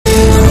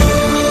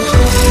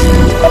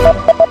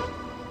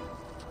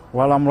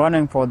Well, I'm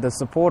running for the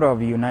support of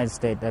the United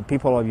States, the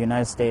people of the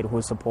United States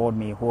who support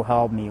me, who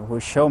help me,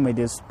 who show me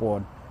this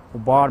support, who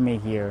brought me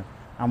here.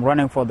 I'm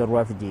running for the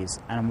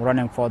refugees, and I'm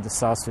running for the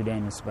South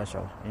Sudan in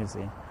special, you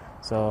see.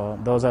 So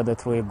those are the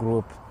three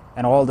groups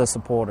and all the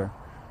supporters.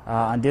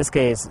 In this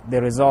case,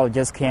 the result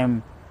just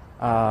came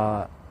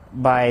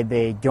by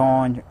the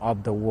join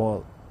of the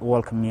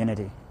world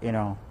community, you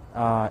know.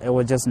 It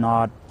was just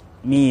not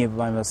me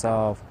by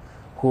myself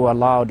who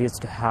allowed this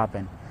to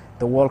happen.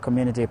 The world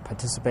community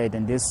participated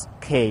in this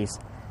case,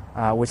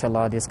 which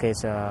allowed this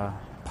case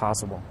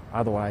possible.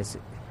 Otherwise,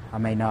 I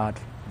may not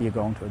be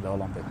going to the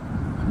Olympics.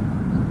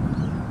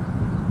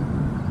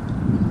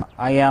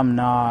 I'm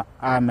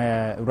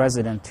a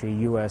resident to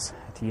U.S.,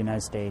 to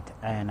United States,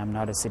 and I'm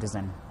not a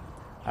citizen.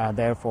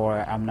 Therefore,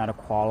 I'm not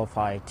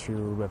qualified to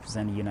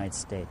represent the United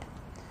States.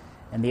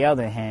 On the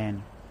other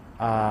hand,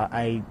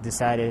 I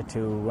decided to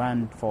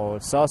run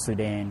for South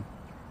Sudan.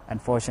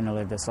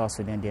 Unfortunately, the South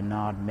Sudan did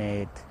not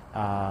make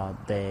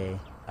the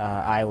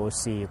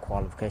IOC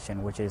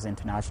qualification, which is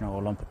International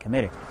Olympic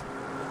Committee.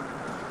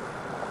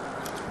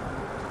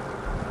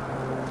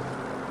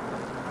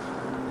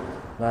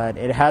 But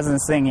it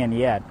hasn't sunk in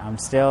yet. I'm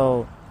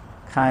still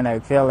kind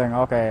of feeling,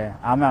 okay,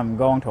 I'm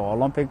going to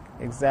Olympic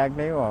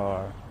exactly,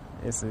 or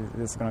is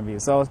this going to be?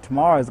 So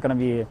tomorrow is going to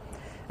be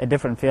a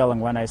different feeling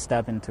when I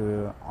step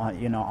into,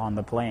 on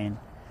the plane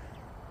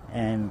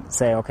and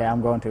say, okay,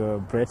 I'm going to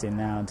Britain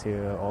now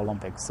to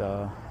Olympics.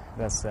 So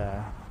that's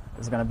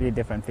it's going to be a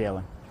different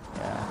feeling.